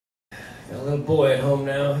Got a little boy at home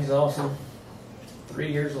now. He's awesome.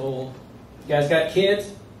 3 years old. You guys got kids?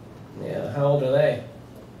 Yeah, how old are they?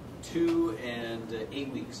 2 and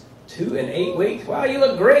 8 weeks. 2 and 8 weeks? Wow, you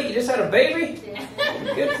look great. You just had a baby?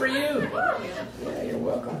 Yeah. Good for you. Yeah, you're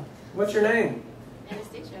welcome. What's your name?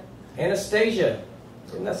 Anastasia. Anastasia.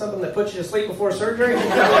 Isn't that something that puts you to sleep before surgery?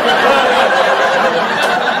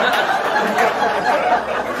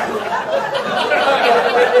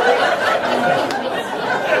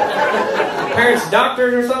 Parents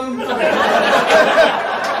doctors or something?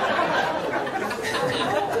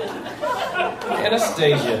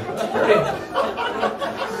 Anastasia.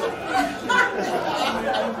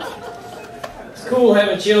 It's cool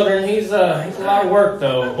having children. He's a lot of work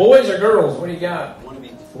though. Boys or girls? What do you got? One of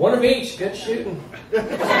each. One of each. Good shooting. You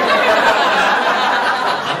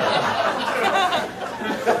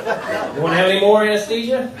want to have any more,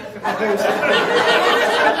 Anastasia?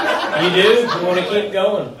 You do? You want to keep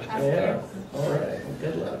going? Yeah. All right. Well,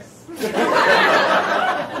 good luck.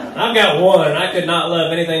 I've got one. I could not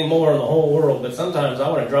love anything more in the whole world, but sometimes I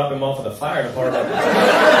want to drop him off at the fire department.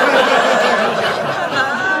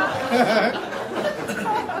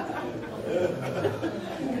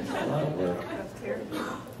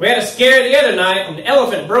 We had a scare the other night. An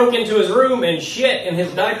elephant broke into his room and shit in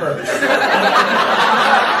his diaper.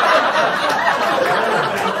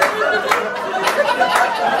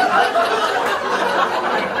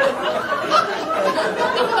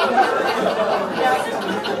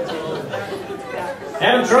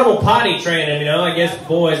 Having trouble potty training, you know. I guess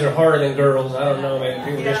boys are harder than girls. I don't know. Maybe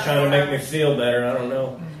people are just trying to make me feel better. I don't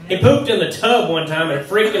know. He pooped in the tub one time and it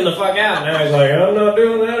freaked him the fuck out. Now he's like, I'm not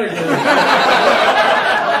doing that again.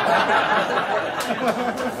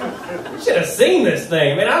 You should have seen this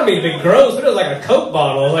thing. Man, I don't mean to be gross, but it was like a Coke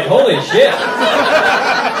bottle. I was like, holy shit.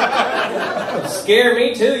 That would scare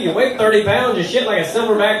me too. You weigh 30 pounds, you shit like a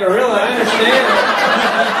silverback gorilla. I understand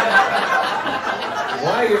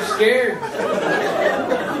why you're scared.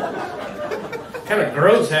 Kind of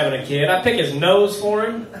gross having a kid. I pick his nose for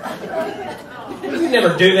him. You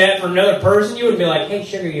never do that for another person. You wouldn't be like, hey,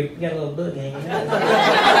 sugar, you got a little bug hanging out.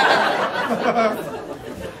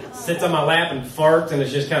 Sits on my lap and farts, and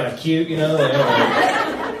it's just kind of cute, you know.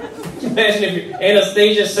 Imagine if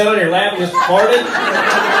Anastasia sat on your lap and just farted.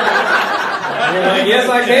 And you're like, yes,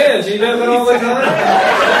 I can. She does it all the time.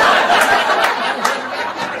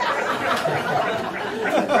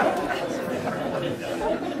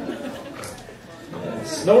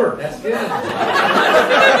 Snort, that's good.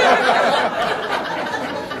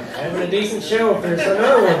 Having a decent show if there's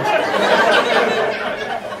another one.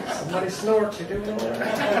 Somebody snorts, you're doing all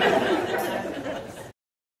right.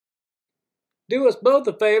 Do us both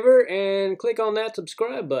a favor and click on that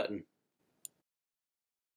subscribe button.